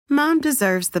Mom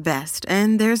deserves the best,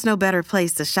 and there's no better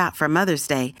place to shop for Mother's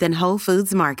Day than Whole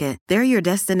Foods Market. They're your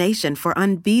destination for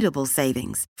unbeatable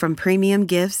savings, from premium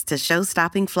gifts to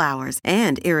show-stopping flowers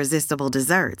and irresistible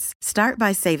desserts. Start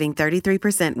by saving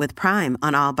 33% with Prime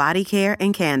on all body care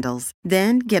and candles.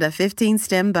 Then get a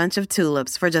 15-stem bunch of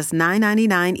tulips for just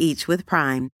 $9.99 each with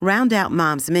Prime. Round out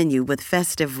Mom's menu with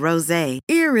festive rosé,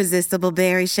 irresistible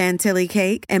berry chantilly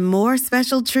cake, and more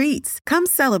special treats. Come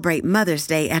celebrate Mother's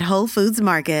Day at Whole Foods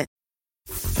Market.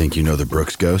 Think you know the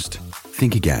Brooks Ghost?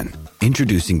 Think again.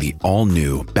 Introducing the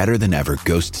all-new, better-than-ever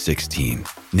Ghost 16.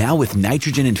 Now with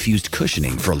nitrogen-infused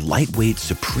cushioning for lightweight,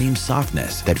 supreme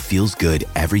softness that feels good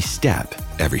every step,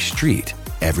 every street,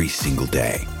 every single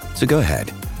day. So go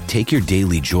ahead, take your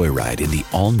daily joyride in the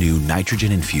all-new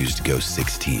nitrogen-infused Ghost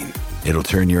 16. It'll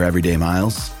turn your everyday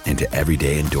miles into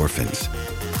everyday endorphins.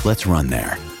 Let's run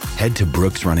there. Head to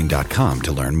brooksrunning.com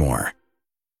to learn more.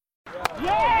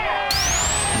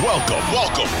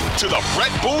 Welcome to the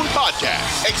Brett Boone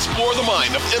Podcast. Explore the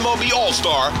mind of MLB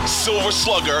All-Star, Silver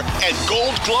Slugger, and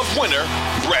Gold Glove winner,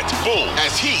 Brett Boone,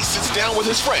 as he sits down with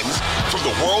his friends from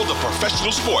the world of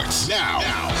professional sports. Now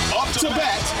up to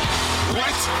bat,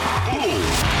 Brett Boone.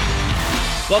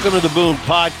 Welcome to the Boone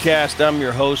Podcast. I'm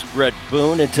your host, Brett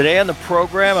Boone, and today on the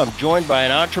program, I'm joined by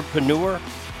an entrepreneur,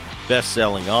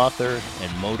 best-selling author,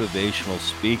 and motivational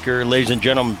speaker. Ladies and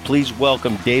gentlemen, please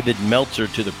welcome David Meltzer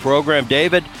to the program.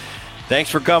 David, thanks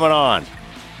for coming on.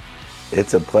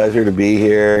 It's a pleasure to be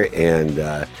here, and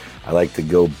I like to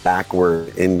go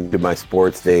backward into my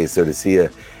sports days. So to see a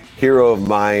hero of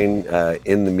mine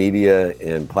in the media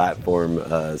and platform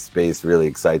space really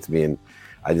excites me, and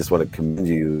I just want to commend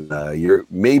you. You're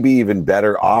maybe even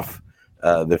better off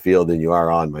the field than you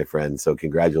are on, my friend. So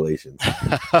congratulations.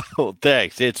 Oh,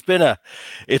 thanks. It's been an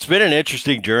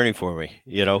interesting journey for me,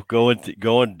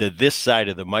 going to this side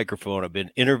of the microphone. I've been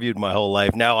interviewed my whole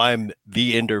life. Now I'm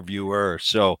the interviewer.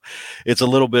 So it's a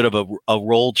little bit of a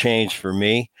role change for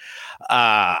me.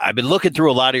 I've been looking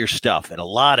through a lot of your stuff, and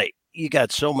you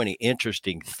got so many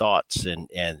interesting thoughts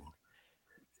and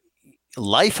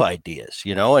life ideas,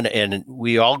 and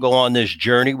we all go on this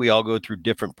journey. We all go through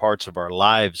different parts of our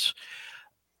lives.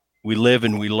 We live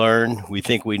and we learn. We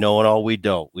think we know it all. We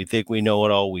don't. We think we know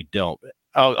it all. We don't.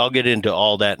 I'll get into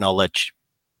all that, and I'll let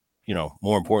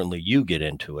more importantly, you get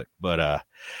into it. But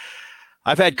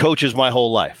I've had coaches my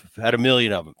whole life. I've had a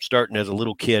million of them, starting as a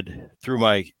little kid through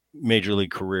my major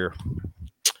league career.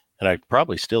 And I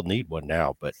probably still need one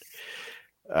now. But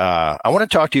I want to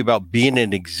talk to you about being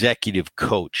an executive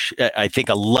coach. I think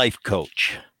a life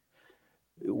coach.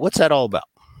 What's that all about?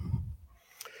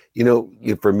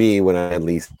 For me, when I had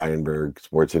Lee Steinberg,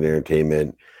 Sports and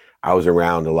Entertainment, I was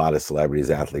around a lot of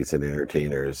celebrities, athletes, and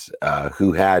entertainers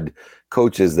who had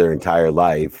coaches their entire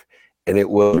life. And it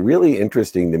was really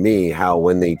interesting to me how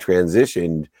when they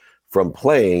transitioned from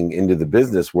playing into the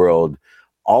business world,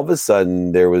 all of a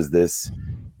sudden there was this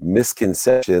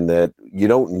misconception that you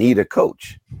don't need a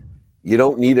coach. You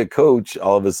don't need a coach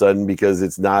all of a sudden because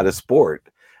it's not a sport.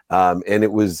 And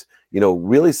it was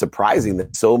really surprising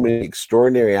that so many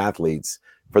extraordinary athletes,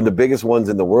 from the biggest ones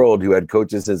in the world who had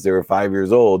coaches since they were 5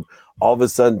 years old, all of a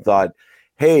sudden thought,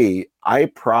 hey, I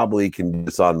probably can do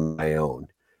this on my own.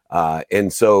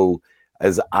 And so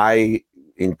as I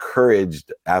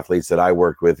encouraged athletes that I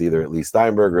worked with, either at Lee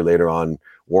Steinberg or later on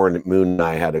Warren Moon and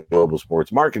I had a global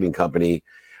sports marketing company,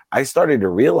 I started to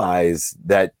realize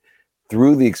that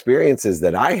through the experiences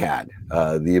that I had,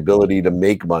 the ability to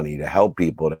make money, to help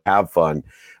people, to have fun,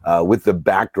 with the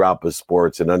backdrop of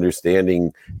sports and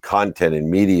understanding content and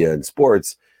media and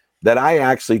sports, that I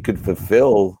actually could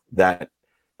fulfill that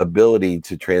ability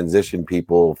to transition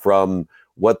people from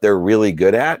what they're really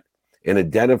good at and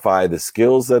identify the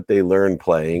skills that they learn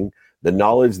playing, the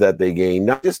knowledge that they gain,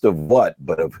 not just of what,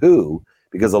 but of who,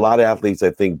 because a lot of athletes, I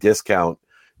think, discount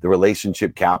the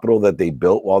relationship capital that they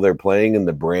built while they're playing and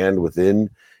the brand within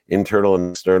internal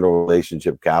and external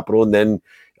relationship capital. And then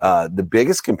the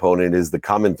biggest component is the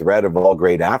common thread of all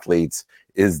great athletes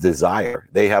is desire.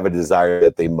 They have a desire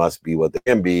that they must be what they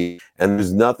can be. And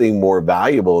there's nothing more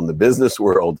valuable in the business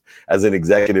world as an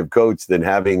executive coach than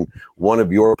having one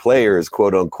of your players,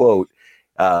 quote unquote,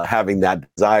 having that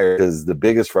desire, because the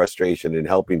biggest frustration in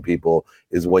helping people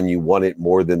is when you want it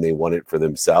more than they want it for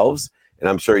themselves. And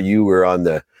I'm sure you were on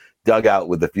the dugout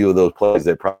with a few of those players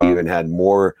that probably even had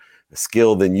more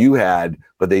skill than you had,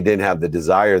 but they didn't have the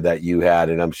desire that you had.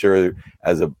 And I'm sure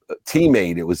as a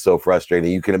teammate, it was so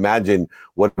frustrating. You can imagine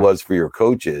what it was for your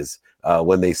coaches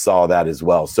when they saw that as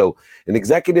well. So an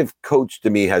executive coach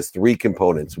to me has three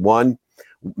components. One,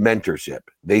 mentorship.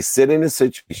 They sit in a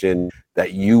situation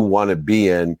that you want to be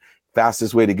in.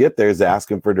 Fastest way to get there is ask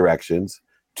them for directions,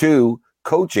 2,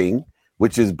 coaching,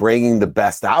 which is bringing the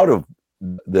best out of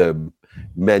the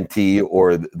mentee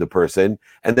or the person.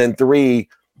 And then 3,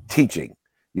 teaching.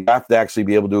 You have to actually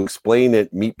be able to explain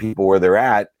it, meet people where they're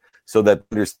at so that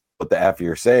they understand what the F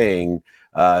you're saying.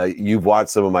 You've watched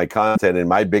some of my content, and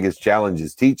my biggest challenge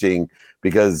is teaching,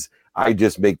 because I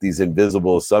just make these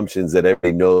invisible assumptions that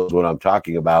everybody knows what I'm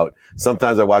talking about.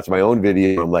 Sometimes I watch my own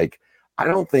video and I'm like, I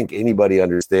don't think anybody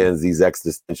understands these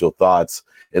existential thoughts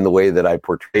in the way that I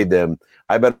portrayed them.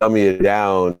 I better dummy it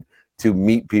down to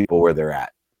meet people where they're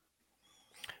at.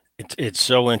 It's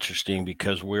so interesting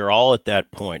because we're all at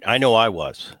that point. I know I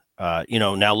was.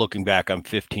 Now looking back, I'm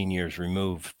 15 years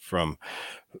removed from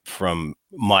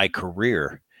my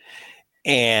career.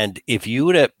 And if you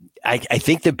would have, I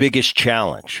think the biggest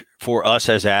challenge for us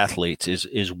as athletes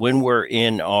is when we're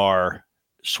in our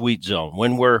sweet zone,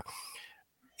 when we're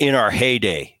in our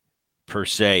heyday, per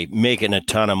se, making a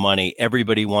ton of money.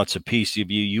 Everybody wants a piece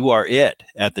of you. You are it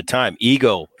at the time.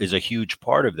 Ego is a huge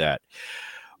part of that.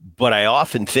 But I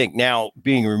often think now,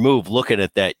 being removed, looking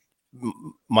at that,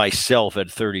 myself at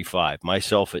 35,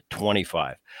 myself at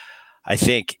 25, I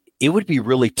think it would be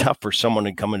really tough for someone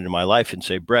to come into my life and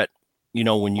say, Brett,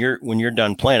 when you're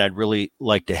done playing, I'd really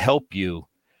like to help you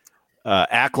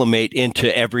acclimate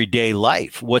into everyday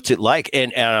life. What's it like?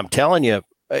 And I'm telling you,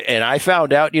 and I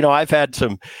found out, I've had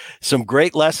some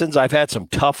great lessons. I've had some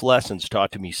tough lessons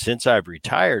taught to me since I've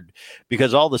retired,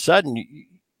 because all of a sudden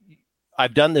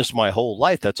I've done this my whole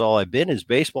life. That's all I've been is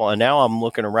baseball. And now I'm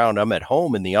looking around, I'm at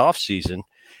home in the off season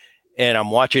and I'm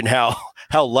watching how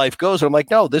life goes. And I'm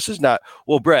like, no, this is not,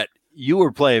 well, Brett, you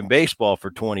were playing baseball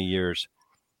for 20 years.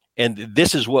 And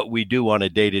this is what we do on a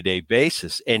day-to-day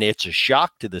basis. And it's a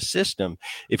shock to the system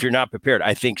if you're not prepared.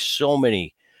 I think so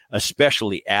many,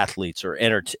 especially athletes or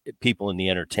people in the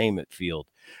entertainment field,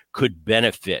 could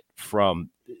benefit from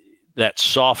that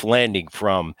soft landing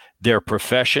from their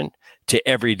profession to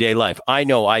everyday life. I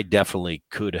know I definitely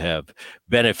could have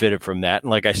benefited from that. And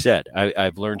like I said,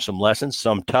 I've learned some lessons,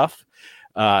 some tough,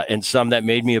 and some that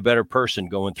made me a better person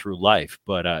going through life.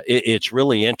 But it's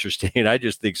really interesting. I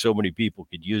just think so many people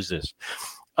could use this.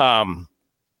 How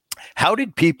did you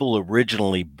get people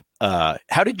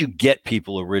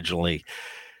originally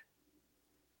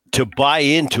to buy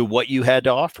into what you had to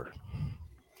offer?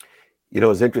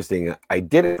 It's interesting. I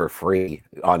did it for free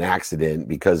on accident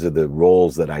because of the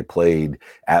roles that I played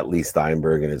at Lee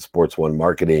Steinberg and in Sports One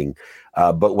marketing.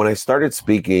 But when I started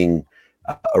speaking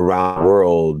around the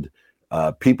world,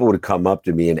 people would come up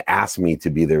to me and ask me to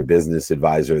be their business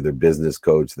advisor, their business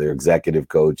coach, their executive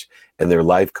coach, and their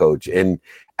life coach. And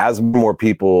as more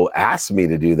people asked me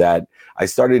to do that, I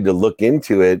started to look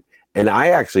into it. And I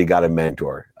actually got a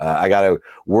mentor. I got a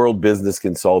world business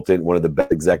consultant, one of the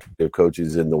best executive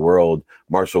coaches in the world,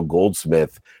 Marshall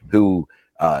Goldsmith, who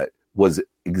was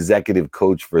executive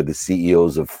coach for the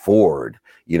CEOs of Ford.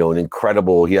 An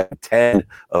incredible, he had 10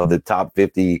 of the top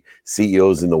 50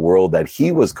 CEOs in the world that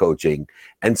he was coaching.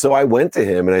 And so I went to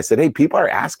him and I said, hey, people are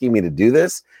asking me to do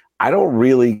this. I don't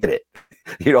really get it.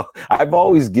 I've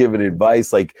always given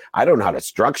advice. Like, I don't know how to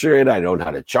structure it. I don't know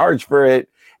how to charge for it.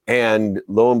 And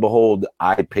lo and behold,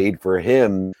 I paid for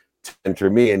him to mentor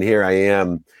me. And here I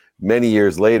am many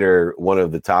years later, one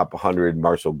of the top 100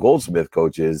 Marshall Goldsmith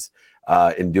coaches,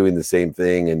 and doing the same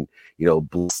thing. And,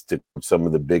 blessed to coach some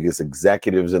of the biggest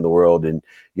executives in the world. And,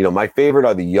 my favorite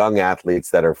are the young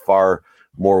athletes that are far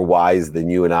more wise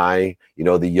than you and I,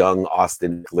 the young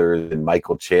Austin Eckler's and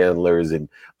Michael Chandler's and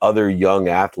other young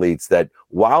athletes that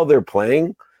while they're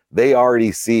playing, they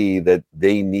already see that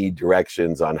they need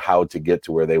directions on how to get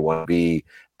to where they want to be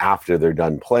after they're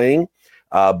done playing.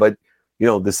 But,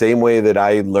 the same way that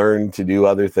I learned to do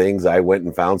other things, I went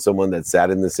and found someone that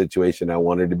sat in the situation I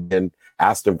wanted to be in,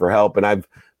 asked them for help. And I've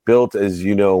built, as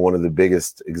you know, one of the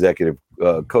biggest executive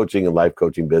coaching and life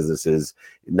coaching businesses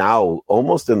now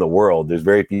almost in the world. There's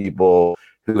very few people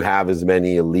who have as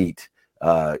many elite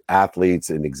athletes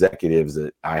and executives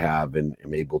that I have, and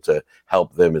am able to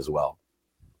help them as well.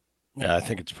 Yeah, I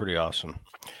think it's pretty awesome.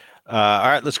 All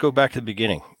right, let's go back to the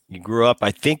beginning. You grew up,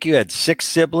 I think you had 6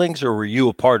 siblings, or were you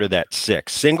a part of that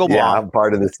 6? Single mom? Yeah, I'm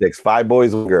part of the 6. 5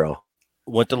 boys, 1 girl.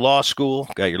 Went to law school,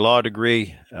 got your law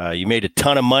degree. You made a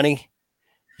ton of money.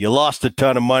 You lost a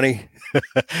ton of money.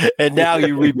 And now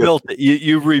you rebuilt it.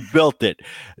 You rebuilt it.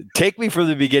 Take me from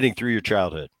the beginning through your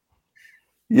childhood.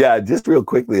 Yeah, just real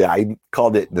quickly, I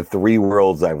called it the 3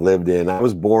 worlds I've lived in. I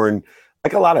was born,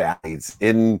 like a lot of athletes,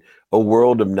 in a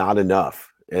world of not enough.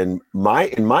 And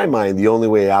in my mind, the only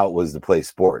way out was to play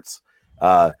sports.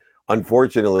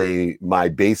 Unfortunately, my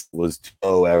base was too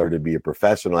low ever to be a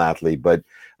professional athlete, but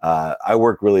I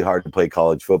worked really hard to play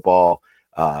college football.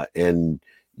 And,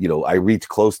 I reached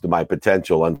close to my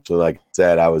potential. Until, like I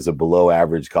said, I was a below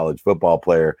average college football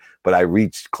player, but I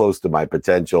reached close to my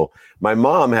potential. My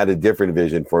mom had a different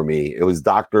vision for me. It was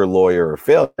doctor, lawyer, or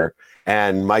failure.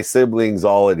 And my siblings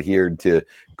all adhered to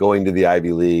going to the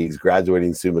Ivy Leagues,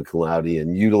 graduating summa cum laude,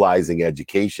 and utilizing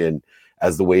education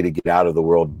as the way to get out of the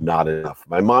world. Not enough.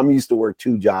 My mom used to work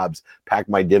 2 jobs, pack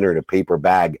my dinner in a paper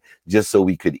bag just so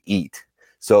we could eat.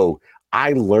 So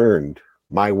I learned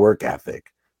my work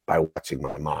ethic by watching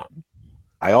my mom.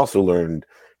 I also learned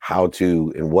how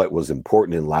to and what was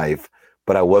important in life,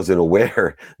 but I wasn't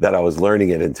aware that I was learning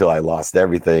it until I lost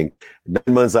everything. 9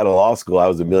 months out of law school, I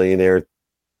was a millionaire.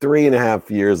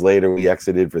 3.5 years later, we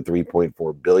exited for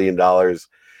 $3.4 billion.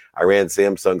 I ran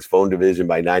Samsung's phone division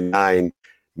by 99,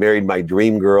 married my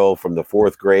dream girl from the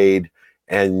 4th grade.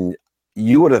 And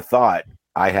you would have thought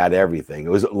I had everything.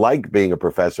 It was like being a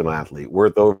professional athlete,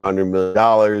 worth over $100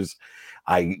 million.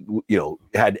 I,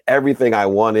 had everything I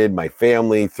wanted, my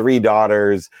family, 3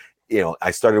 daughters.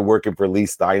 I started working for Lee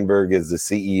Steinberg as the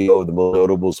CEO of the most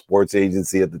notable sports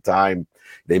agency at the time.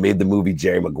 They made the movie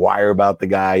Jerry Maguire about the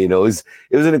guy. It was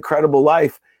an incredible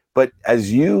life. But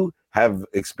as you have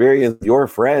experienced your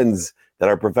friends that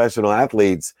are professional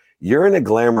athletes, you're in a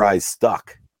glamorized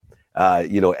stuck.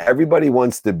 Everybody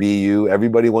wants to be you.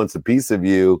 Everybody wants a piece of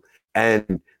you.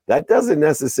 And that doesn't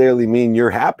necessarily mean you're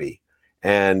happy.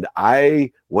 And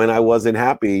when I wasn't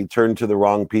happy, turned to the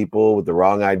wrong people with the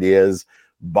wrong ideas,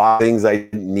 bought things I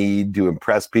didn't need to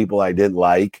impress people I didn't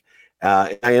like.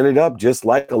 I ended up, just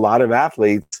like a lot of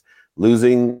athletes,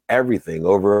 losing everything,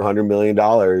 over $100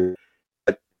 million.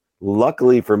 But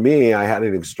luckily for me, I had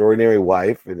an extraordinary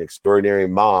wife, an extraordinary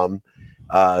mom,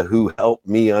 who helped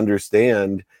me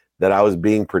understand that I was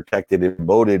being protected and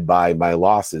promoted by my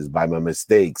losses, by my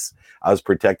mistakes. I was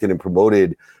protected and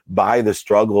promoted by the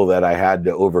struggle that I had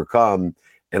to overcome.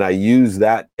 And I used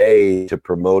that day to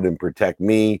promote and protect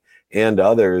me and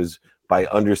others by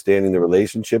understanding the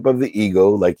relationship of the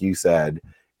ego, like you said,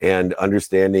 and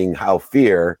understanding how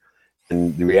fear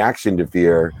and the reaction to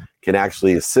fear can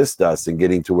actually assist us in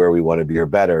getting to where we want to be or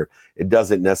better. It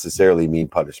doesn't necessarily mean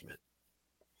punishment.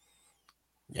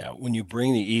 Yeah, when you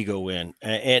bring the ego in,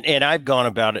 and I've gone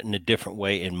about it in a different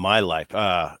way in my life,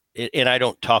 and I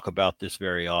don't talk about this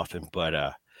very often,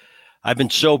 but I've been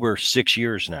sober 6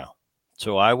 years now.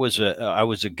 So I was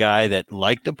a guy that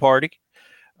liked to party,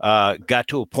 got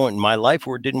to a point in my life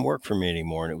where it didn't work for me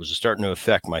anymore, and it was starting to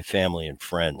affect my family and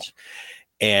friends.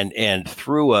 And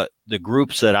through the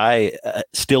groups that I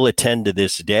still attend to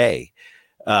this day,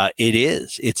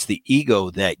 it's the ego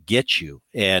that gets you.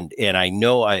 And I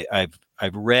know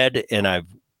I've read and I've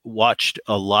watched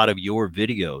a lot of your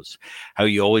videos, how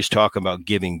you always talk about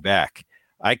giving back.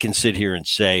 I can sit here and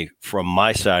say from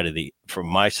my side of the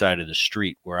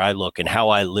street where I look and how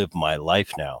I live my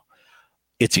life now,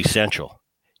 it's essential.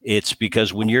 It's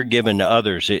because when you're giving to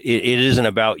others, it isn't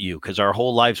about you, because our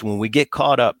whole lives, when we get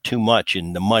caught up too much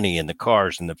in the money and the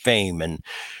cars and the fame and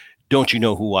don't you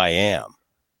know who I am?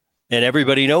 And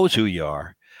everybody knows who you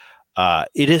are.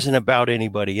 It isn't about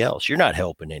anybody else. You're not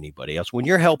helping anybody else. When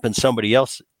you're helping somebody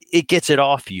else, it gets it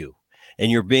off you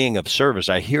and you're being of service.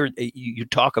 I hear you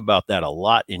talk about that a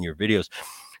lot in your videos.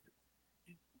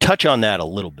 Touch on that a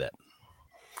little bit.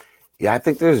 Yeah, I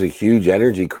think there's a huge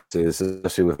energy crisis,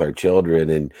 especially with our children.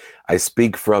 And I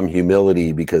speak from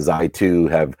humility because I too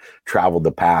have traveled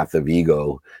the path of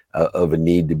ego, of a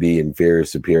need to be inferior,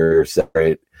 superior,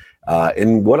 separate.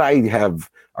 And what I have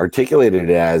articulated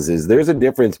it as is there's a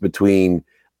difference between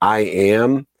I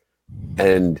am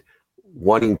and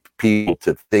wanting people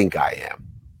to think I am.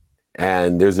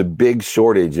 And there's a big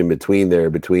shortage in between there,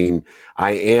 between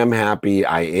I am happy,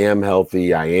 I am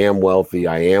healthy, I am wealthy,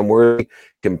 I am worthy,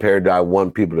 compared to I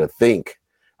want people to think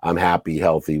I'm happy,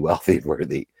 healthy, wealthy, and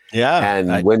worthy. Yeah.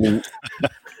 And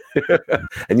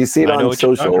and you see it on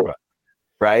social,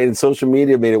 right? And social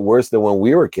media made it worse than when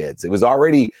we were kids. It was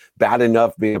already bad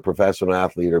enough being a professional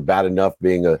athlete or bad enough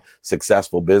being a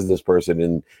successful business person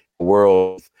in the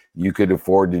world. You could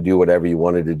afford to do whatever you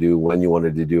wanted to do when you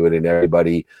wanted to do it, and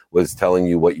everybody was telling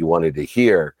you what you wanted to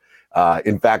hear.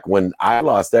 In fact, when I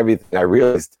lost everything, I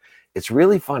realized it's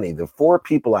really funny. The 4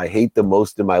 people I hate the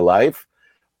most in my life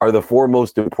are the 4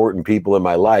 most important people in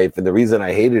my life. And the reason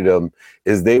I hated them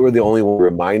is they were the only one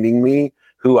reminding me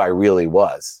who I really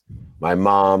was. My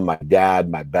mom, my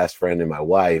dad, my best friend, and my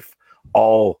wife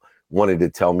all wanted to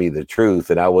tell me the truth,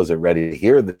 and I wasn't ready to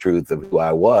hear the truth of who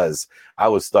I was. I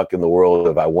was stuck in the world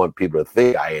of I want people to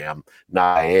think I am,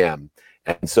 not I am.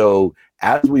 And so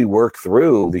as we work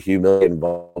through the humility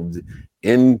involved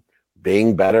in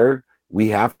being better, we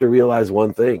have to realize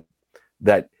one thing,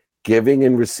 that giving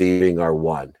and receiving are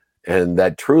one, and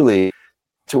that truly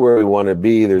to where we want to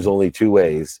be, there's only two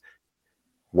ways.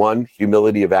 One,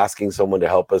 humility of asking someone to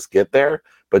help us get there,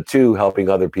 but two, helping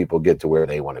other people get to where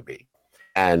they want to be.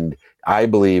 And I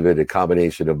believe in a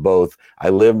combination of both. I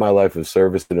live my life of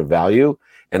service and of value,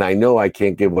 and I know I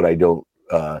can't give what I don't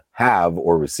have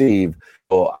or receive.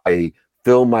 So I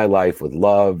fill my life with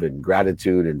love and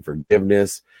gratitude and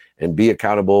forgiveness and be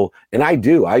accountable. And I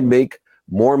do. I make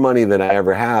more money than I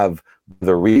ever have,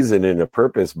 the reason and a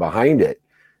purpose behind it,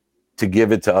 to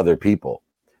give it to other people.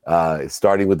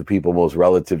 Starting with the people most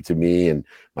relative to me and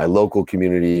my local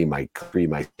community, my country,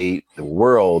 my state, the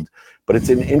world. But it's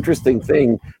an interesting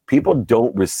thing. People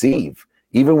don't receive,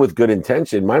 even with good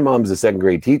intention. My mom's a second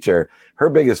grade teacher. Her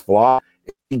biggest flaw,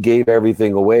 she gave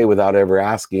everything away without ever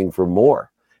asking for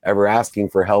more, ever asking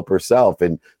for help herself.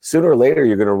 And sooner or later,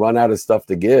 you're going to run out of stuff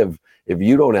to give if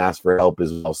you don't ask for help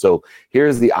as well. So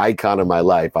here's the icon of my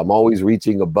life. I'm always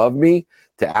reaching above me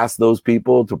to ask those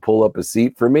people to pull up a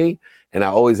seat for me. And I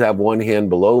always have one hand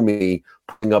below me,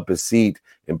 pulling up a seat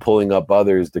and pulling up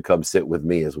others to come sit with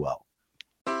me as well.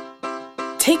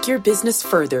 Take your business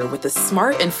further with the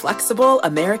smart and flexible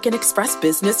American Express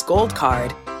Business Gold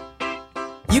Card.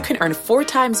 You can earn 4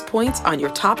 times points on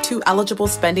your top 2 eligible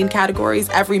spending categories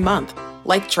every month,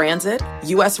 like transit,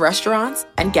 U.S. restaurants,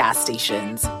 and gas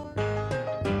stations.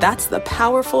 That's the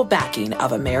powerful backing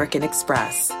of American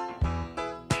Express.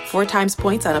 4 times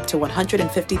points on up to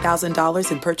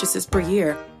 $150,000 in purchases per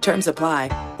year. Terms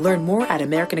apply. Learn more at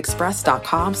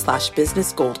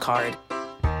americanexpress.com/businessgoldcard.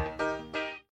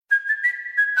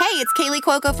 Hey, it's Kaylee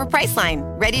Cuoco for Priceline.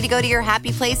 Ready to go to your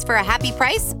happy place for a happy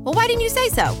price? Well, why didn't you say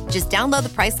so? Just download the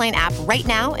Priceline app right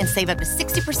now and save up to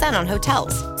 60% on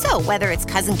hotels. So whether it's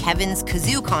Cousin Kevin's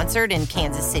Kazoo Concert in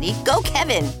Kansas City, go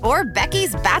Kevin, or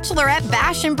Becky's Bachelorette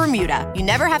Bash in Bermuda, you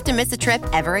never have to miss a trip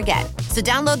ever again. So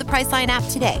download the Priceline app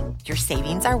today. Your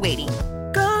savings are waiting.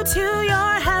 Go to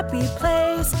your happy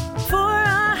place for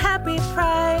a happy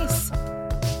price.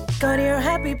 Go to your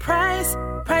happy price,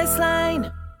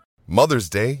 Priceline. Mother's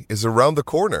Day is around the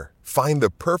corner. Find the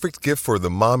perfect gift for the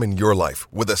mom in your life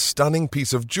with a stunning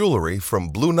piece of jewelry from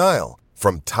Blue Nile.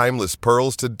 From timeless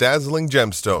pearls to dazzling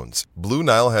gemstones, Blue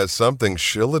Nile has something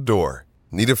she'll adore.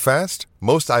 Need it fast?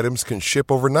 Most items can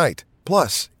ship overnight.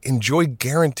 Plus, enjoy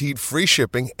guaranteed free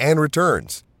shipping and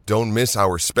returns. Don't miss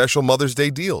our special Mother's Day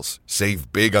deals.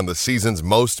 Save big on the season's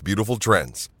most beautiful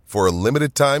trends. For a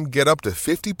limited time, get up to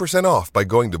 50% off by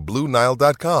going to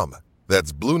BlueNile.com.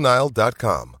 That's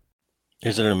BlueNile.com.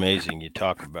 Isn't it amazing? You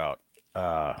talk about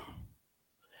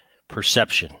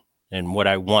perception and what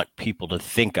I want people to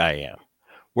think I am,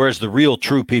 whereas the real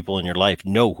true people in your life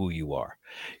know who you are.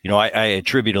 You know, I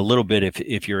attribute a little bit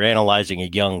if you're analyzing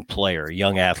a young player, a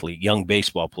young athlete, young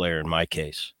baseball player in my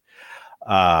case,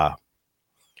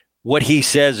 what he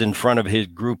says in front of his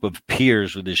group of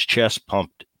peers with his chest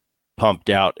pumped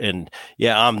out and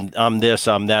I'm this,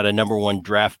 I'm that, a number 1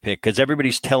 draft pick, because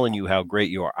everybody's telling you how great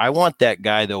you are. I want that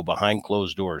guy, though, behind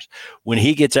closed doors, when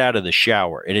he gets out of the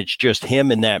shower and it's just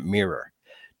him in that mirror.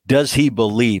 Does he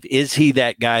believe? Is he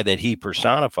that guy that he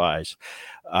personifies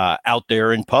out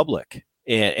there in public?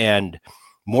 And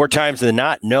more times than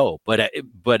not, no. But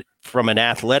from an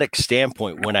athletic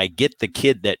standpoint, when I get the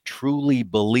kid that truly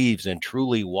believes and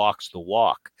truly walks the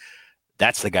walk,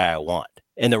 that's the guy I want.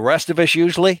 And the rest of us,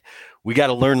 usually, we got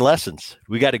to learn lessons.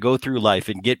 We got to go through life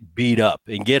and get beat up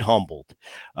and get humbled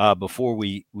before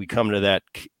we come to that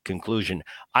conclusion.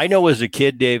 I know as a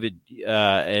kid, David,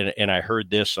 and I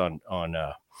heard this on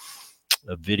a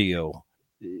video.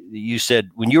 You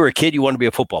said when you were a kid, you wanted to be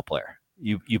a football player.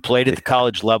 You played at the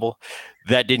college level.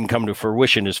 That didn't come to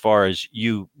fruition as far as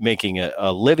you making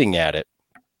a living at it.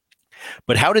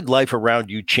 But how did life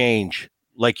around you change?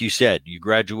 Like you said, you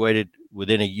graduated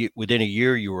within a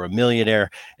year, you were a millionaire,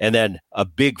 and then a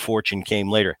big fortune came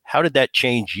later. How did that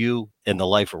change you and the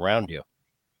life around you?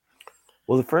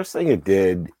 Well, the first thing it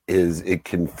did is it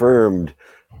confirmed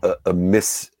a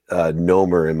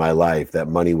misnomer in my life that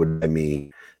money would buy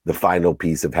me the final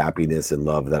piece of happiness and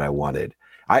love that I wanted.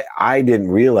 I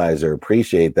didn't realize or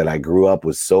appreciate that I grew up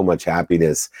with so much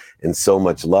happiness and so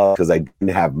much love because I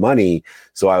didn't have money.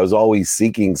 So I was always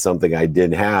seeking something I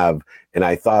didn't have. And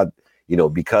I thought, you know,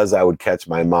 because I would catch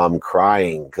my mom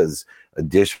crying because a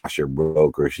dishwasher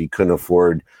broke or she couldn't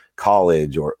afford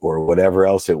college or whatever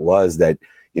else it was that,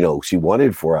 you know, she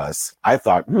wanted for us. I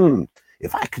thought,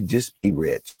 if I could just be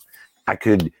rich, I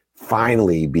could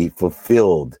finally be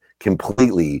fulfilled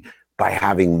completely by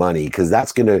having money, because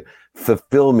that's going to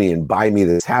fulfill me and buy me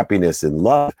this happiness and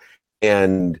love.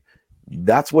 And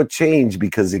that's what changed,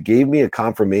 because it gave me a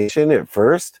confirmation at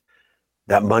first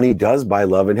that money does buy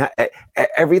love, and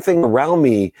everything around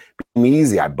me became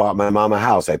easy. I bought my mom a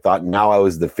house. I thought now I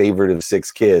was the favorite of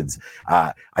 6 kids.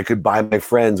 I could buy my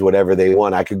friends whatever they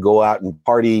want. I could go out and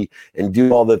party and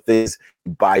do all the things,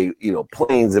 buy,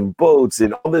 planes and boats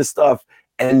and all this stuff.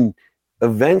 And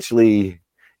eventually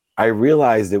I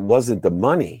realized it wasn't the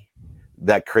money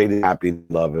that created happy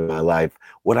love in my life.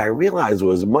 What I realized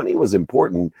was money was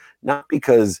important, not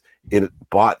because it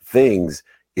bought things.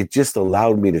 It just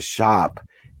allowed me to shop.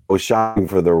 I was shopping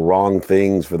for the wrong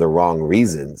things for the wrong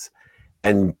reasons.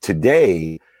 And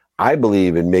today, I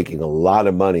believe in making a lot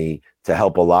of money to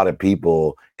help a lot of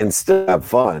people and still have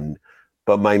fun.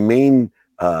 But my main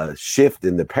shift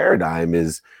in the paradigm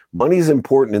is money is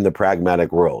important in the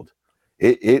pragmatic world.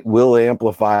 It will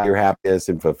amplify your happiness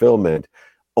and fulfillment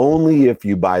only if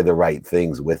you buy the right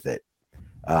things with it.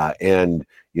 And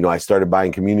I started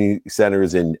buying community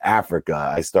centers in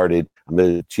Africa. I'm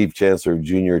the chief chancellor of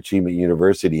Junior Achievement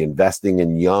University, investing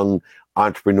in young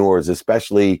entrepreneurs,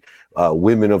 especially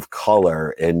women of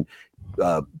color and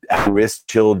at-risk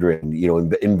children,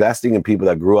 investing in people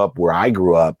that grew up where I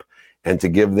grew up, and to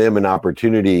give them an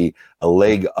opportunity, a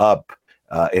leg up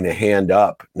and a hand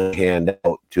up, and a hand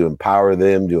out, to empower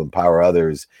them, to empower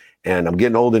others. And I'm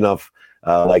getting old enough,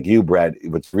 like you, Brett.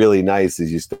 What's really nice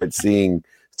is you start seeing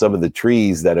some of the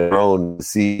trees that have grown the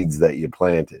seeds that you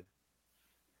planted.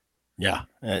 Yeah.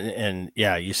 And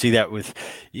yeah, you see that with,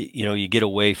 you get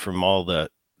away from all the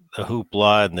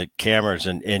hoopla and the cameras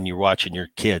and you're watching your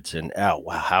kids and, oh,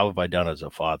 wow, how have I done as a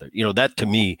father? That to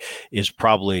me is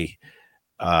probably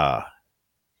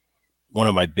one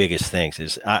of my biggest things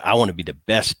is I want to be the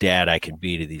best dad I can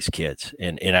be to these kids.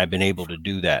 And I've been able to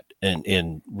do that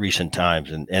in recent times.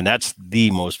 And that's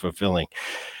the most fulfilling.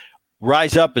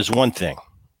 Rise up is one thing.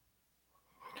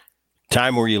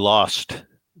 Time where you lost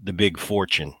the big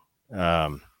fortune.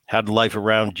 How did life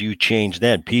around you change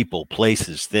then? People,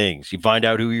 places, things. You find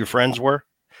out who your friends were?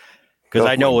 Because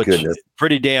I know it's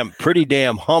pretty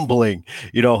damn humbling.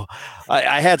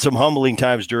 I had some humbling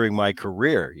times during my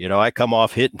career. I come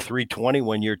off hitting 320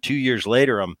 1 year. 2 years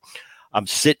later, I'm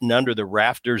sitting under the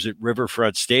rafters at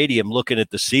Riverfront Stadium looking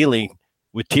at the ceiling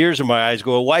with tears in my eyes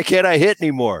going, why can't I hit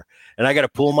anymore? And I got to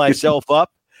pull myself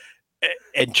up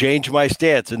and change my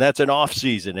stance. And that's an off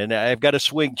season. And I've got a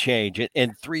swing change.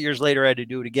 And 3 years later, I had to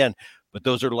do it again. But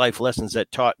those are life lessons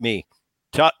that taught me.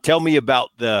 Tell me about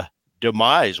the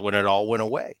demise when it all went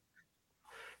away.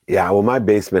 Yeah, well, my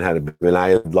basement I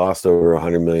had lost over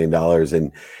 $100 million.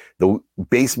 And the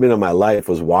basement of my life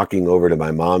was walking over to my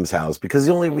mom's house, because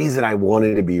the only reason I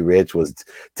wanted to be rich was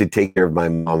to take care of my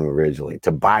mom originally,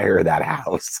 to buy her that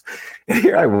house. And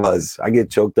here I get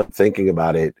choked up thinking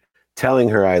about it, telling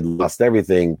her I had lost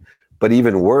everything. But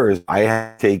even worse, I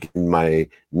had taken my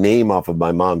name off of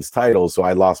my mom's title, so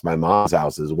I lost my mom's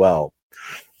house as well.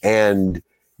 And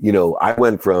I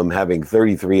went from having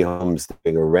 33 homes to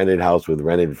having a rented house with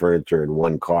rented furniture and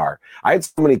one car. I had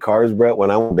so many cars, Brett,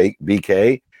 when I went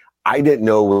BK, I didn't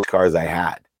know which cars I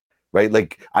had, right?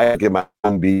 Like, I had to get my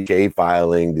own BK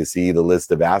filing to see the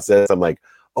list of assets. I'm like,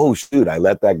 oh, shoot, I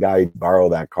let that guy borrow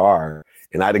that car.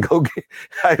 And I had to go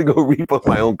repo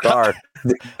my own car.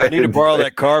 I need to borrow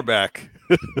that car back.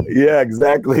 Yeah,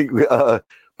 exactly.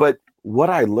 But what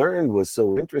I learned was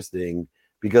so interesting,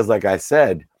 because like I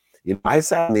said, I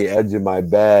sat on the edge of my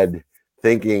bed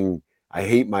thinking, I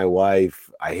hate my wife,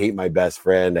 I hate my best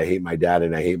friend, I hate my dad,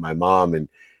 and I hate my mom. And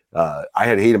I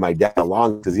had hated my dad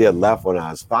long because he had left when I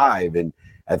was 5. And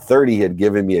at 30, he had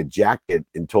given me a jacket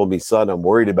and told me, son, I'm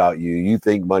worried about you. You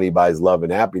think money buys love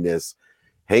and happiness.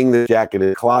 Hang the jacket in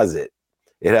the closet.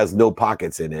 It has no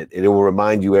pockets in it. And it will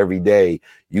remind you every day,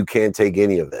 you can't take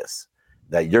any of this,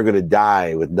 that you're going to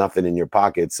die with nothing in your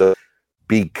pocket. So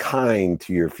be kind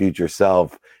to your future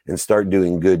self and start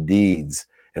doing good deeds.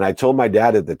 And I told my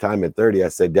dad at the time at 30, I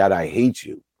said, Dad, I hate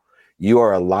you. You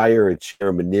are a liar, a cheater,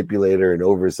 a manipulator, an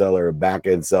overseller, a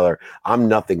back-end seller. I'm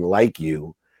nothing like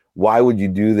you. Why would you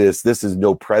do this? This is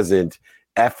no present.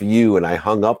 F you. And I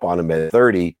hung up on him at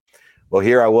 30. Well,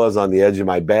 here I was on the edge of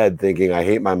my bed thinking, I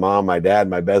hate my mom, my dad,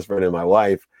 my best friend, and my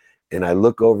wife. And I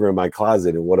look over in my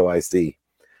closet, and what do I see?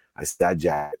 I see that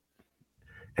jacket.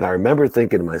 And I remember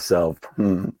thinking to myself,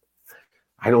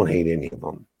 I don't hate any of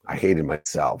them. I hated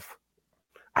myself.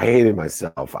 I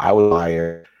was a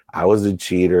liar. I was a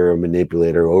cheater, a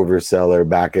manipulator, overseller,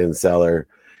 back-end seller.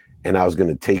 And I was going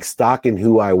to take stock in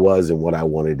who I was and what I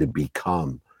wanted to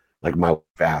become, like my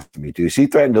wife asked me to. She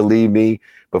threatened to leave me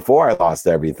before I lost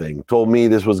everything, told me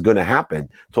this was going to happen,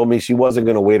 told me she wasn't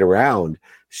going to wait around.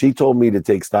 She told me to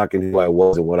take stock in who I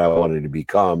was and what I wanted to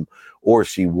become, or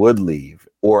she would leave,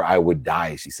 or I would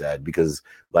die, she said, because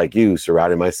like you,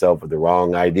 surrounding myself with the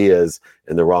wrong ideas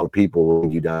and the wrong people will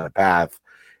lead you down a path.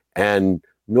 And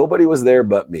nobody was there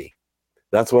but me.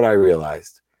 That's what I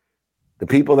realized. The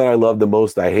people that I loved the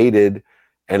most, I hated,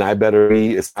 and I better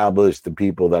reestablish the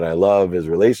people that I love as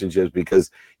relationships,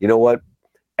 because you know what?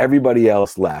 Everybody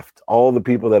else left. All the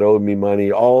people that owed me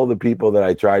money, all the people that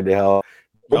I tried to help,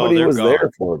 nobody was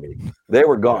there for me. They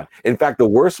were gone. In fact, the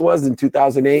worst was in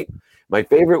 2008. My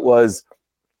favorite was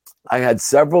I had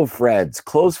several friends,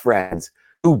 close friends,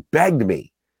 who begged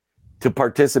me to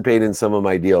participate in some of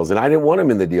my deals. And I didn't want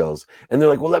them in the deals. And they're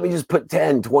like, well, let me just put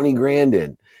 10, 20 grand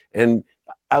in. And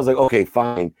I was like, okay,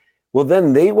 fine. Well,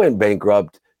 then they went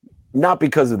bankrupt, not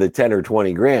because of the 10 or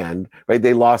 20 grand, right?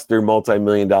 They lost their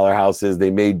multi-million-dollar houses.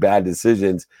 They made bad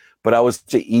decisions, but I was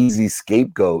such an easy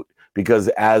scapegoat because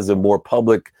as a more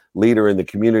public leader in the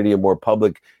community, a more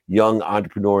public young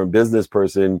entrepreneur and business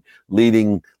person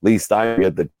leading Lee Stein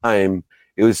at the time,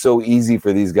 it was so easy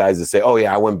for these guys to say, oh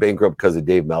yeah, I went bankrupt because of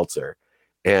Dave Meltzer.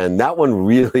 And that one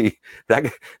really,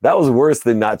 that was worse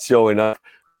than not showing up.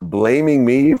 Blaming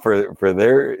me for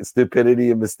their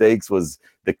stupidity and mistakes was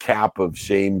the cap of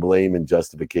shame, blame, and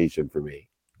justification for me.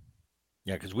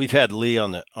 Yeah, because we've had Lee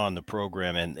on the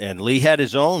program, and Lee had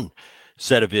his own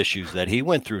set of issues that he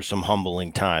went through some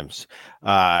humbling times.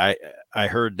 I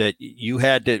heard that you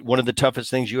had to, one of the toughest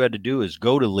things you had to do is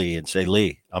go to Lee and say,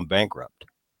 Lee, I'm bankrupt.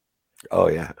 Oh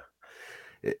yeah,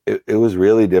 it was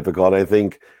really difficult. I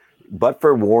think, but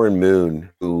for Warren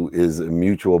Moon, who is a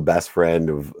mutual best friend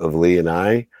of Lee and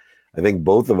I think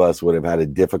both of us would have had a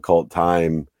difficult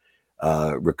time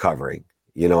recovering.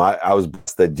 You know, I was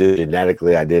blessed that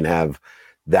genetically I didn't have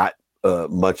that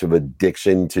much of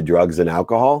addiction to drugs and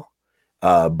alcohol,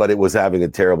 but it was having a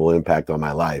terrible impact on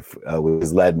my life, which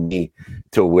has led me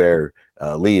to where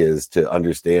Lee is, to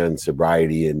understand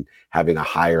sobriety and having a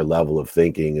higher level of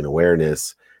thinking and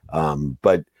awareness.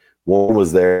 But Warren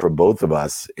was there for both of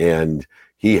us, and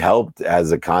he helped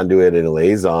as a conduit and a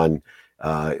liaison,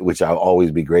 which I'll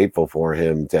always be grateful for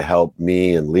him, to help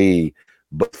me and Lee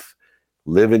both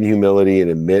live in humility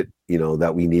and admit, you know,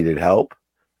 that we needed help,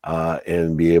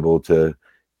 and be able to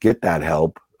get that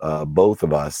help. Both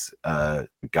of us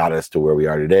got us to where we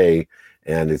are today,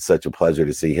 and it's such a pleasure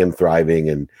to see him thriving,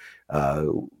 and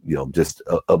you know, just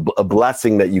a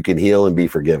blessing that you can heal and be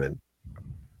forgiven.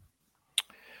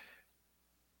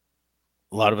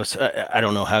 A lot of us, I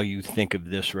don't know how you think of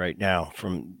this right now,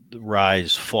 from the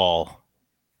rise, fall,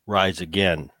 rise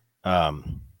again. What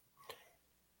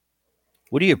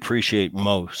do you appreciate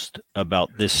most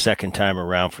about this second time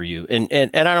around for you? And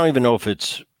I don't even know if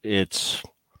it's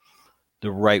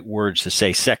the right words to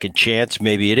say second chance.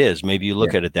 Maybe it is. Maybe you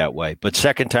look at it that way. But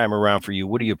second time around for you,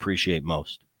 what do you appreciate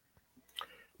most?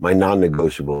 My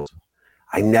non-negotiables.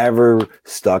 I never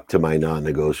stuck to my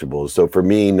non-negotiables. So for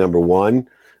me, number one,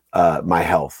 my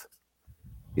health.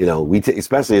 You know,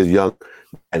 especially as young,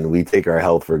 and we take our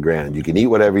health for granted. You can eat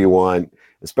whatever you want,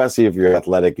 especially if you're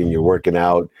athletic and you're working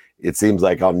out. It seems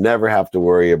like I'll never have to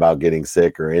worry about getting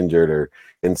sick or injured,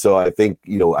 and so I think,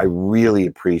 you know, I really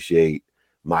appreciate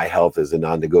my health as a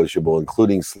non-negotiable,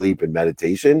 including sleep and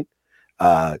meditation.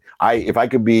 If I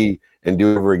could be and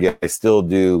do it over again, I still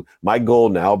do. My goal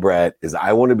now, Brett, is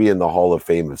I want to be in the Hall of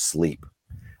Fame of sleep.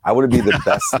 I want to be the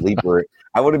best sleeper.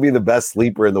 I want to be the best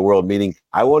sleeper in the world, meaning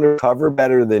I want to recover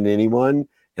better than anyone,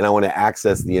 and I want to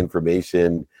access the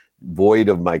information void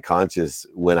of my conscious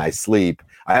when I sleep.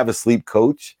 I have a sleep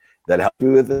coach that helped me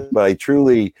with it, but I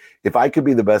truly, if I could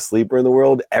be the best sleeper in the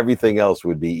world, everything else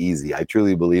would be easy. I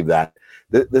truly believe that.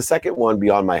 The second one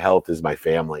beyond my health is my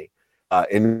family.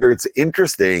 And where it's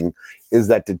interesting is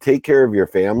that to take care of your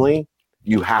family,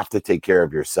 you have to take care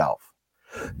of yourself.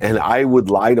 And I would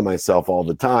lie to myself all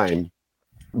the time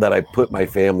that I put my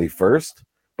family first,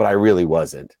 but I really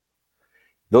wasn't.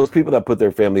 Those people that put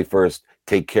their family first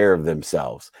take care of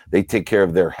themselves. They take care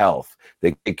of their health.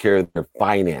 They take care of their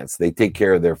finance. They take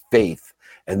care of their faith.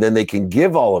 And then they can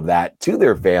give all of that to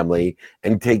their family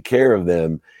and take care of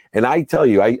them. And I tell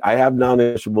you, I have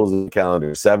non-negotiables in the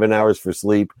calendar: 7 hours for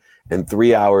sleep and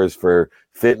 3 hours for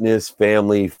fitness,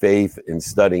 family, faith, and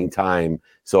studying time.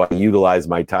 So I utilize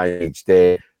my time each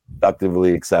day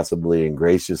productively, accessibly, and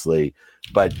graciously.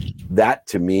 But that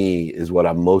to me is what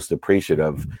I'm most appreciative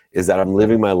of, is that I'm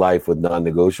living my life with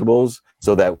non-negotiables,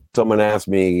 so that someone asks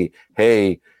me,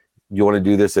 hey, you want to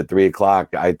do this at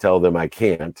 3:00? I tell them I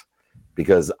can't,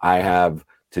 because I have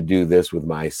to do this with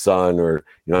my son, or,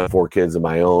 you know, I have 4 kids of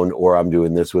my own, or I'm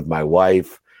doing this with my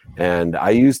wife. And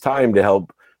I use time to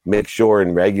help make sure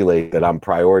and regulate that I'm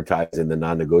prioritizing the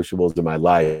non-negotiables in my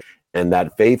life. And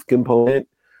that faith component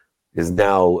is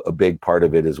now a big part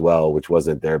of it as well, which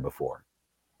wasn't there before.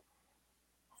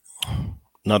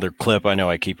 Another clip. I know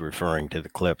I keep referring to the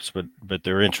clips, but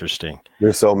they're interesting.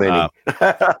 There's so many.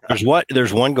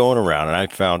 There's one going around, and I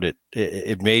found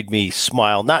it made me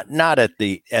smile. Not at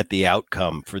the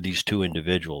outcome for these two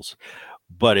individuals,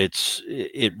 but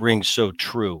it rings so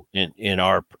true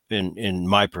in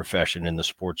my profession in the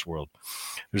sports world.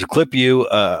 There's a clip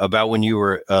about when you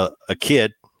were a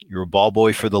kid. You were a ball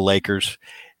boy for the Lakers.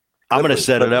 I'm going to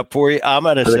set it up for you.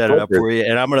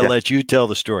 And I'm going to let you tell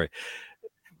the story.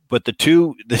 But the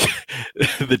two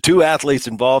athletes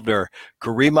involved are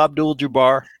Kareem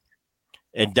Abdul-Jabbar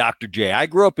and Dr. J. I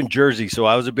grew up in Jersey, so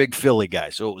I was a big Philly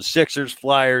guy. So it was Sixers,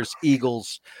 Flyers,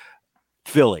 Eagles,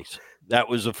 Phillies. That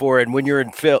was the four. And when you're in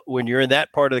that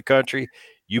part of the country,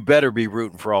 you better be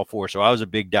rooting for all four. So I was a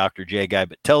big Dr. J guy.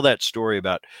 But tell that story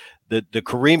about the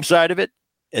Kareem side of it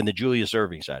and the Julius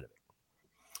Erving side of it.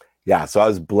 Yeah, so I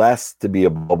was blessed to be a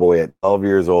ball boy at 12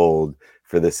 years old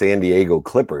for the San Diego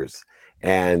Clippers.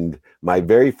 And my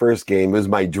very first game was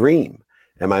my dream.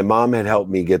 And my mom had helped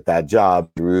me get that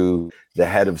job through the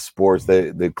head of sports.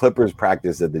 The Clippers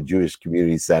practiced at the Jewish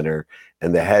Community Center,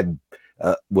 and the head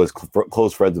was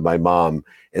close friends with my mom.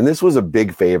 And this was a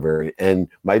big favor. And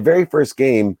my very first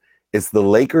game, it's the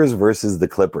Lakers versus the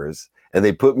Clippers. And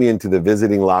they put me into the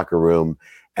visiting locker room,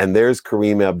 and there's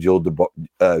Kareem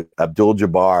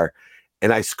Abdul-Jabbar.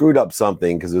 And I screwed up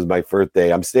something because it was my first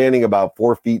day. I'm standing about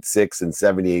 4'6" and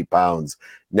 78 pounds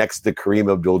next to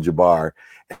Kareem Abdul-Jabbar.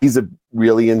 He's a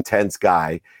really intense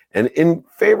guy. And in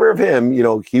favor of him,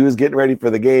 he was getting ready for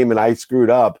the game and I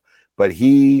screwed up, but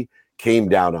he came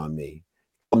down on me.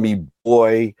 Called me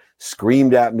boy,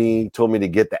 screamed at me, told me to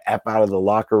get the F out of the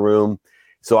locker room.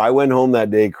 So I went home that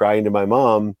day crying to my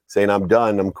mom saying, I'm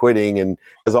done, I'm quitting. And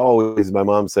as always, my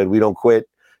mom said, we don't quit.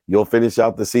 You'll finish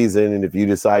out the season, and if you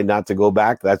decide not to go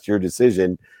back, that's your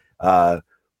decision.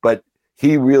 But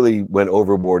he really went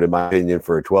overboard, in my opinion,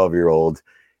 for a 12-year-old.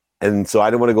 And so I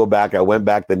didn't want to go back. I went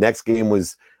back. The next game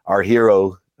was our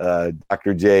hero,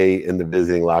 Dr. J, in the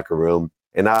visiting locker room.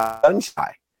 And I was gun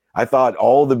shy. I thought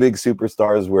all the big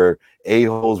superstars were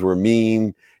a-holes, were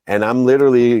mean. And I'm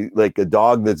literally like a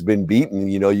dog that's been beaten.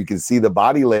 You can see the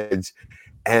body language.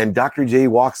 And Dr. J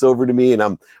walks over to me, and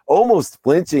I'm almost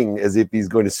flinching as if he's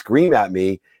going to scream at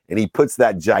me. And he puts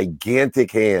that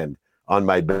gigantic hand on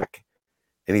my back.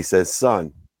 And he says,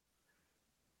 son,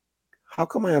 how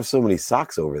come I have so many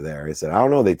socks over there? I said, I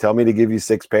don't know. They tell me to give you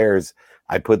 6 pairs.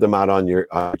 I put them out on your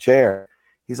chair.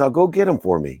 He said, I'll go get them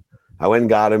for me. I went and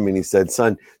got him, and he said,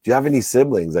 son, do you have any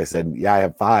siblings? I said, yeah, I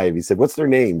have 5. He said, what's their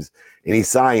names? And he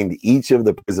signed each of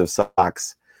the pairs of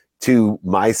socks to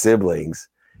my siblings.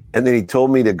 And then he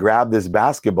told me to grab this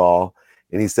basketball,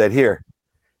 and he said, here.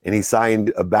 And he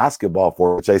signed a basketball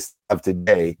for, which I have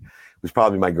today, which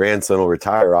probably my grandson will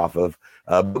retire off of.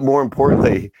 But more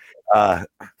importantly,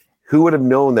 who would have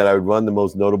known that I would run the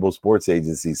most notable sports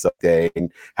agency someday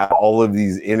and have all of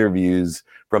these interviews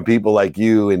from people like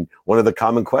you? And one of the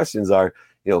common questions are,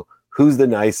 who's the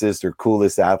nicest or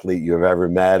coolest athlete you have ever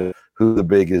met? Who's the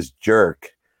biggest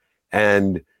jerk?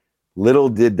 And little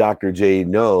did Dr. J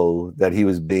know that he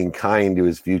was being kind to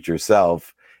his future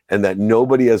self, and that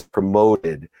nobody has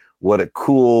promoted what a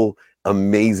cool,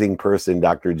 amazing person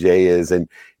Dr. J is. And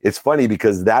it's funny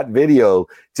because that video,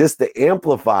 just to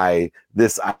amplify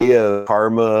this idea of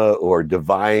karma or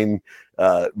divine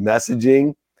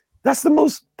messaging, that's the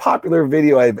most popular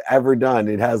video I've ever done.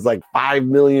 It has like 5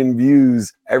 million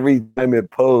views every time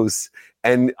it posts.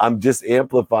 And I'm just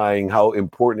amplifying how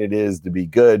important it is to be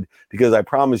good, because I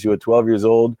promise you, at 12 years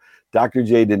old, Dr.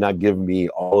 J did not give me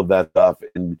all of that stuff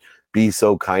and be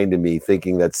so kind to me,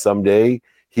 thinking that someday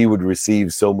he would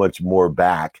receive so much more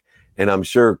back. And I'm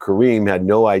sure Kareem had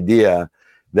no idea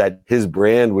that his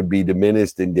brand would be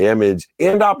diminished and damaged,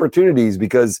 and opportunities,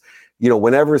 because,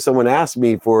 whenever someone asks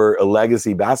me for a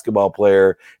legacy basketball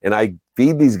player, and I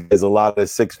feed these guys a lot of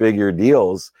 6-figure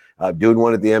deals, doing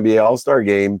one at the NBA All-Star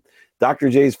game, Dr.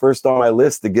 J's first on my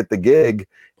list to get the gig,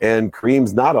 and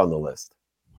Kareem's not on the list.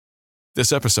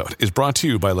 This episode is brought to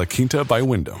you by La Quinta by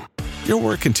Wyndham. Your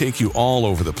work can take you all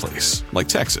over the place, like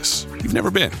Texas. You've never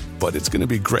been, but it's going to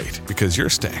be great because you're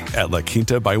staying at La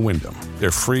Quinta by Wyndham. Their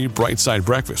free Bright Side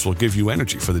breakfast will give you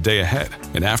energy for the day ahead.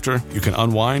 And after, you can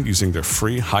unwind using their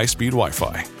free high-speed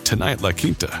Wi-Fi. Tonight, La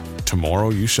Quinta. Tomorrow,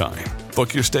 you shine.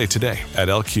 Book your stay today at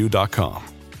LQ.com.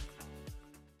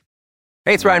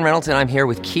 Hey, it's Ryan Reynolds, and I'm here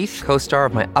with Keith, co-star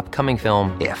of my upcoming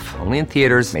film, If, only in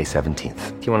theaters May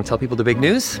 17th. Do you want to tell people the big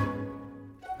news?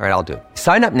 All right, I'll do it.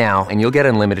 Sign up now and you'll get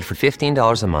unlimited for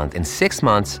 $15 a month and 6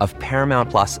 months of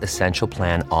Paramount Plus Essential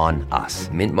Plan on us.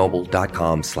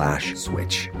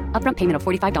 mintmobile.com/switch. Upfront payment of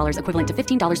 $45 equivalent to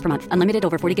 $15 per month. Unlimited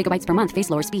over 40 gigabytes per month.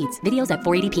 Face lower speeds. Videos at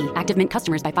 480p. Active Mint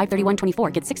customers by 531.24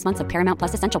 get 6 months of Paramount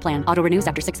Plus Essential Plan. Auto renews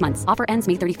after 6 months. Offer ends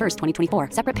May 31st, 2024.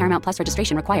 Separate Paramount Plus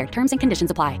registration required. Terms and conditions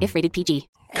apply if rated PG.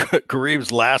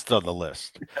 Kareem's last on the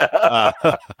list.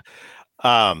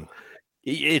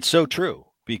 It's so true.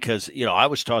 Because, I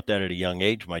was taught that at a young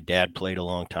age. My dad played a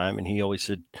long time, and he always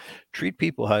said, treat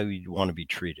people how you want to be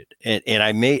treated. And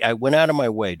I went out of my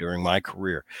way during my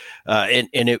career. And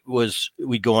it was,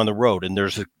 we'd go on the road, and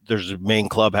there's a main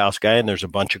clubhouse guy, and there's a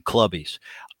bunch of clubbies.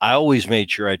 I always made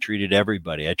sure I treated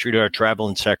everybody. I treated our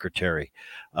traveling secretary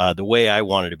the way I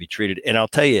wanted to be treated. And I'll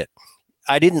tell you,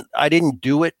 I didn't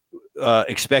do it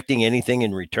expecting anything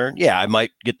in return. Yeah, I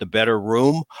might get the better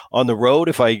room on the road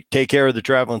if I take care of the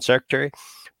traveling secretary.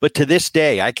 But to this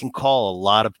day, I can call a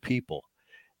lot of people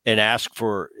and ask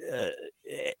for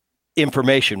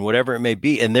information, whatever it may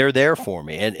be, and they're there for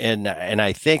me. And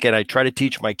I think, and I try to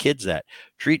teach my kids that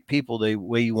treat people the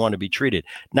way you want to be treated,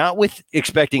 not with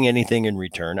expecting anything in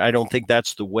return. I don't think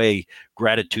that's the way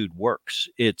gratitude works.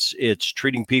 It's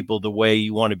treating people the way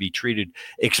you want to be treated,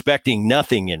 expecting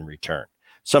nothing in return.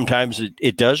 Sometimes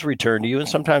it does return to you, and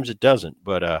sometimes it doesn't.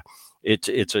 But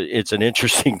it's an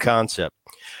interesting concept.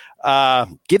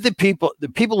 Give the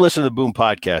people listen to the Boom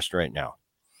podcast right now.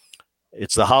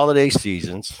 It's the holiday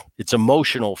seasons. It's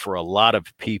emotional for a lot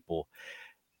of people.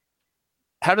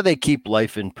 How do they keep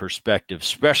life in perspective,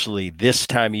 especially this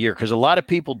time of year? Because a lot of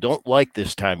people don't like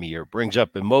this time of year. It brings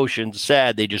up emotions,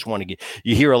 sad. They just want to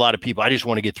you hear a lot of people, I just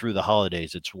want to get through the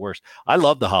holidays. It's worse. I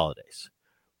love the holidays,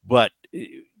 but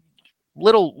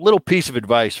little piece of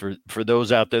advice for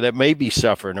those out there that may be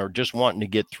suffering or just wanting to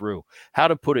get through, how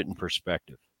to put it in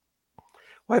perspective.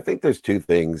 Well, I think there's two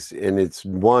things, and it's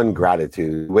one,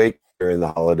 gratitude. Wake during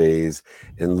the holidays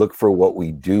and look for what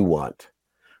we do want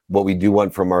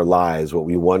from our lives, what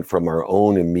we want from our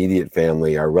own immediate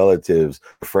family, our relatives,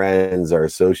 friends, our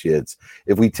associates.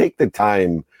 If we take the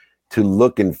time to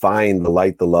look and find the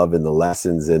light, the love, and the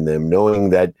lessons in them, knowing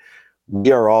that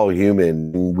we are all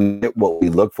human and we get what we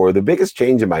look for. The biggest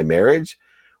change in my marriage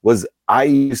was I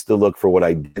used to look for what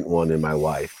I didn't want in my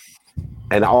wife.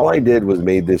 And all I did was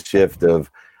made this shift of,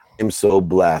 I'm so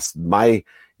blessed. My,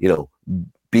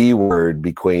 B word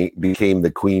became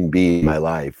the queen bee in my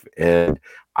life. And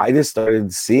I just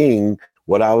started seeing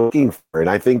what I was looking for. And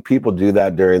I think people do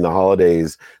that during the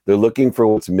holidays. They're looking for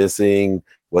what's missing,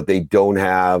 what they don't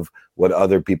have, what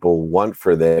other people want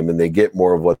for them. And they get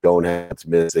more of what don't have, what's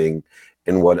missing,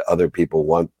 and what other people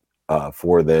want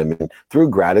for them. And through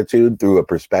gratitude, through a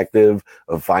perspective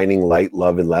of finding light,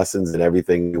 love, and lessons in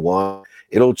everything you want,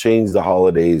 it'll change the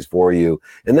holidays for you.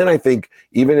 And then I think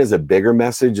even as a bigger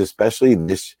message, especially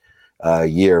this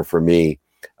year for me,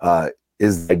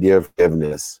 is the idea of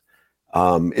forgiveness.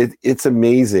 It's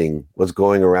amazing what's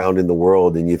going around in the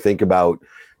world. And you think about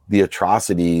the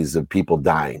atrocities of people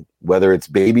dying, whether it's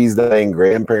babies dying,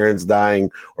 grandparents dying,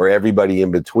 or everybody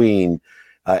in between.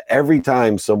 Every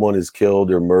time someone is killed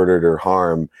or murdered or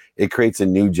harmed, it creates a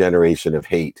new generation of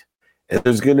hate. And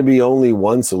there's going to be only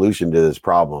one solution to this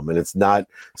problem. And it's not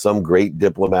some great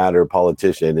diplomat or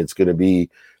politician. It's going to be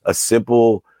a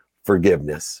simple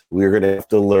forgiveness. We're going to have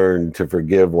to learn to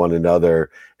forgive one another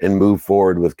and move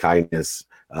forward with kindness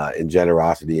and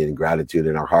generosity and gratitude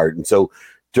in our heart. And so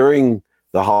during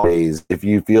the holidays, if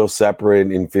you feel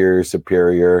separate, inferior,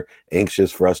 superior,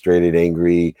 anxious, frustrated,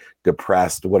 angry,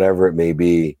 depressed, whatever it may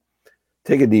be,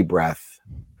 take a deep breath.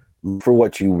 Look for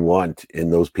what you want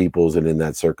in those peoples and in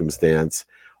that circumstance.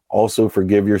 Also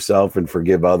forgive yourself and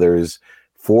forgive others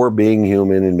for being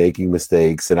human and making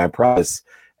mistakes. And I promise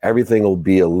everything will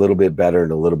be a little bit better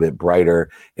and a little bit brighter.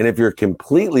 And if you're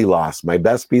completely lost, my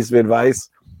best piece of advice,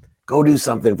 go do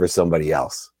something for somebody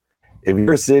else. If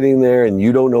you're sitting there and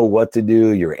you don't know what to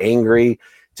do, you're angry,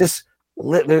 just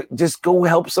go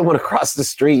help someone across the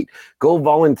street. Go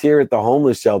volunteer at the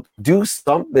homeless shelter. Do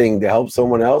something to help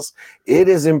someone else. It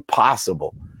is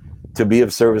impossible to be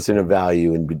of service and of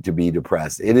value and to be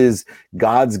depressed. It is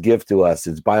God's gift to us.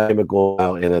 It's biochemical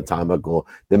and anatomical.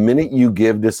 The minute you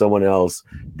give to someone else,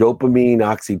 dopamine,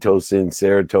 oxytocin,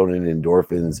 serotonin,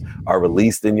 endorphins are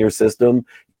released in your system.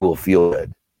 You will feel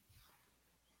good.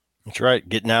 That's right.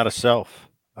 Getting out of self.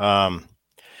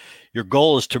 Your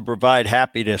goal is to provide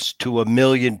happiness to 1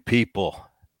 million people.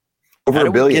 Over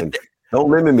 1 billion. Don't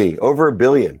limit me. Over 1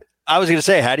 billion. I was going to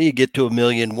say, how do you get to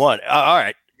 1,000,001? All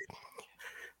right.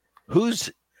 Who's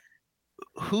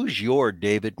your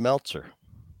David Meltzer?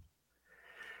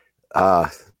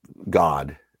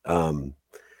 God.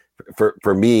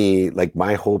 for me, like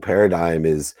my whole paradigm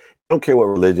is, I don't care what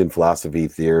religion, philosophy,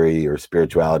 theory, or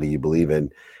spirituality you believe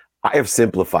in. I have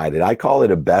simplified it. I call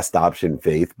it a best option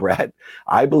faith, Brett.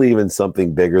 I believe in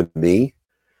something bigger than me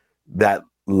that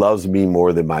loves me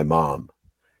more than my mom.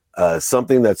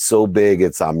 Something that's so big,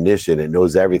 it's omniscient, it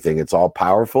knows everything, it's all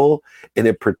powerful, and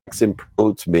it protects and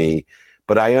promotes me.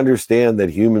 But I understand that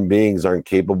human beings aren't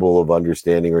capable of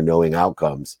understanding or knowing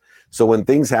outcomes. So when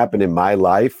things happen in my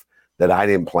life that I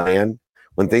didn't plan,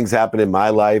 when things happen in my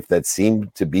life that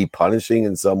seem to be punishing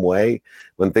in some way,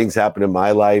 when things happen in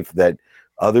my life that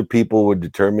other people would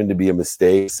determine to be a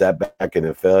mistake, setback, and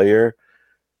a failure,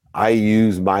 I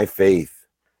use my faith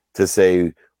to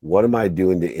say, what am I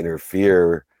doing to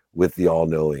interfere with the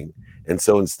all-knowing? And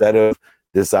so instead of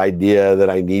this idea that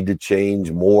I need to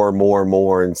change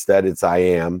more, instead it's I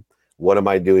am. What am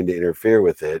I doing to interfere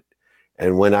with it?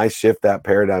 And when I shift that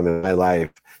paradigm in my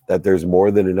life, that there's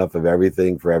more than enough of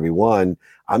everything for everyone,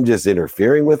 I'm just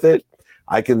interfering with it.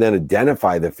 I can then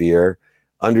identify the fear,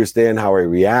 understand how I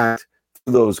react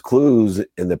to those clues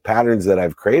and the patterns that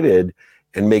I've created,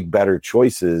 and make better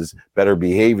choices, better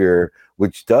behavior,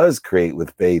 which does create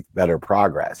with faith better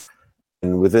progress.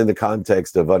 And within the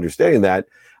context of understanding that,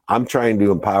 I'm trying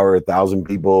to empower 1,000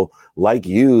 people like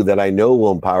you that I know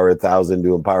will empower 1,000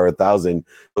 to empower 1,000.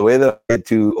 The way that I get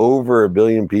to over 1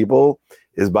 billion people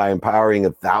is by empowering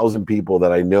 1,000 people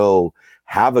that I know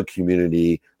have a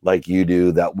community like you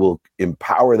do that will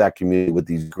empower that community with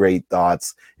these great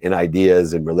thoughts and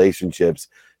ideas and relationships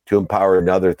to empower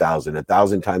another 1,000.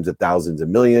 1,000 times 1,000 is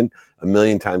 1,000,000,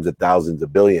 1,000,000 times 1,000 is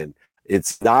 1,000,000,000.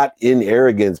 It's not in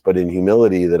arrogance, but in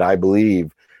humility that I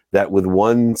believe that with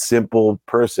one simple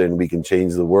person, we can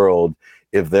change the world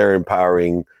if they're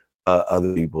empowering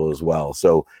other people as well.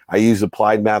 So I use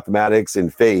applied mathematics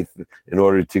and faith in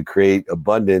order to create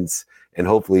abundance and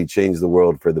hopefully change the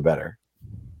world for the better.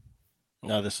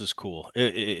 No, this is cool.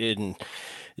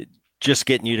 Just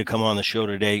getting you to come on the show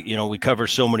today, we cover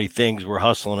so many things. We're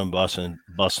hustling and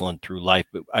bustling through life,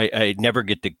 but I never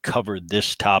get to cover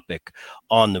this topic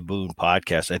on the Boone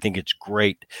podcast. I think it's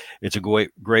great. It's a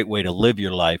great way to live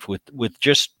your life with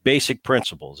just basic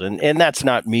principles. And that's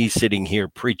not me sitting here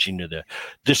preaching to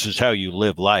this is how you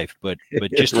live life, but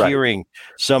just right. Hearing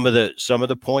some of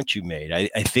the points you made, I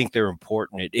think they're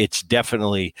important. It's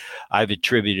definitely, I've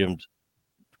attributed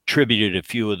a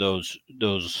few of those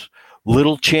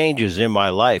little changes in my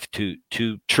life to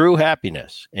true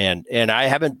happiness. And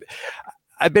I've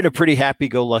been a pretty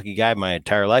happy-go-lucky guy my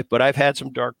entire life, but I've had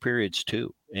some dark periods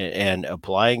too. And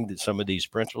applying some of these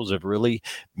principles have really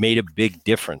made a big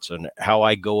difference in how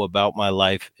I go about my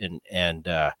life and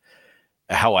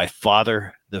how I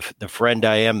father the friend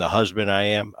I am, the husband I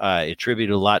am. I attribute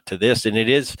a lot to this, and it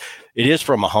is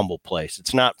from a humble place.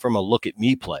 It's not from a look at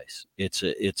me place. It's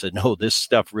a no, this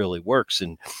stuff really works.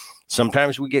 And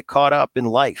sometimes we get caught up in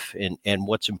life and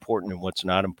what's important and what's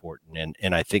not important.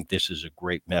 And I think this is a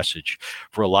great message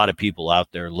for a lot of people out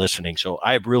there listening. So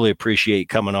I really appreciate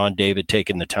coming on, David,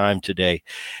 taking the time today.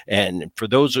 And for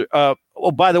those,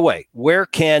 by the way, where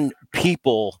can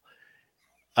people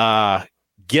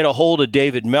get a hold of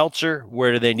David Meltzer?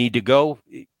 Where do they need to go?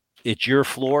 It's your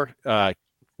floor.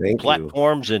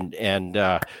 Platforms and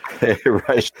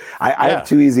right. I have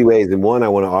two easy ways. And one, I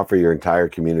want to offer your entire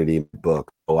community a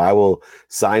book. So I will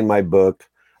sign my book.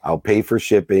 I'll pay for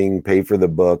shipping, pay for the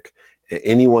book.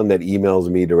 Anyone that emails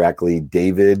me directly,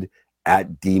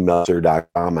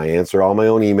 david@dmeltzer.com. I answer all my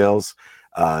own emails.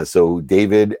 So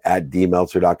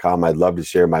david@dmeltzer.com. I'd love to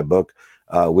share my book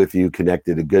with you,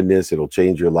 Connected to Goodness. It'll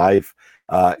change your life.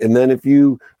 And then if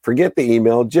you forget the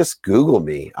email, just Google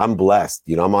me. I'm blessed.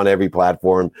 I'm on every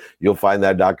platform. You'll find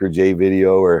that Dr. J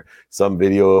video or some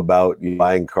video about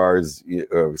buying cars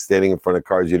or standing in front of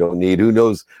cars you don't need. Who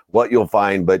knows what you'll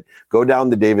find, but go down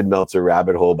the David Meltzer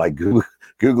rabbit hole by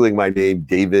Googling my name,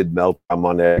 David Meltzer. I'm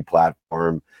on every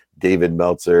platform, David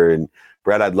Meltzer. And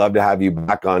Brett, I'd love to have you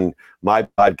back on my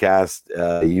podcast.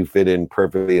 You fit in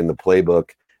perfectly in the playbook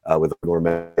with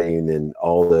Norman and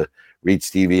all the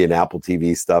Reach TV and Apple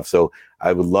TV stuff. So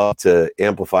I would love to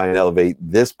amplify and elevate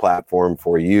this platform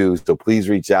for you. So please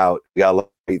reach out. We got a lot of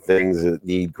great things that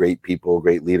need great people,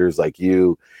 great leaders like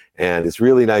you. And it's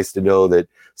really nice to know that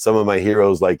some of my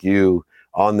heroes like you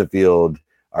on the field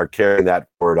are carrying that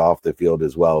forward off the field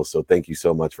as well. So thank you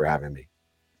so much for having me.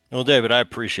 Well, David, I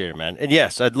appreciate it, man. And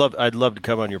yes, I'd love to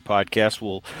come on your podcast.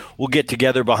 We'll get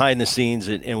together behind the scenes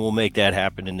and we'll make that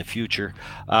happen in the future.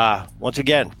 Once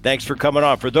again, thanks for coming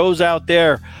on. For those out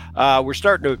there, we're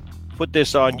starting to put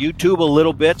this on YouTube a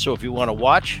little bit. So if you want to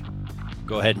watch,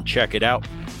 go ahead and check it out.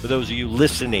 For those of you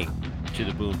listening to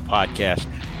the Boone podcast,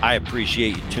 I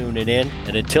appreciate you tuning in.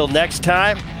 And until next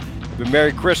time, But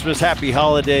Merry Christmas, Happy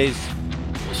Holidays.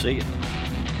 We'll see you.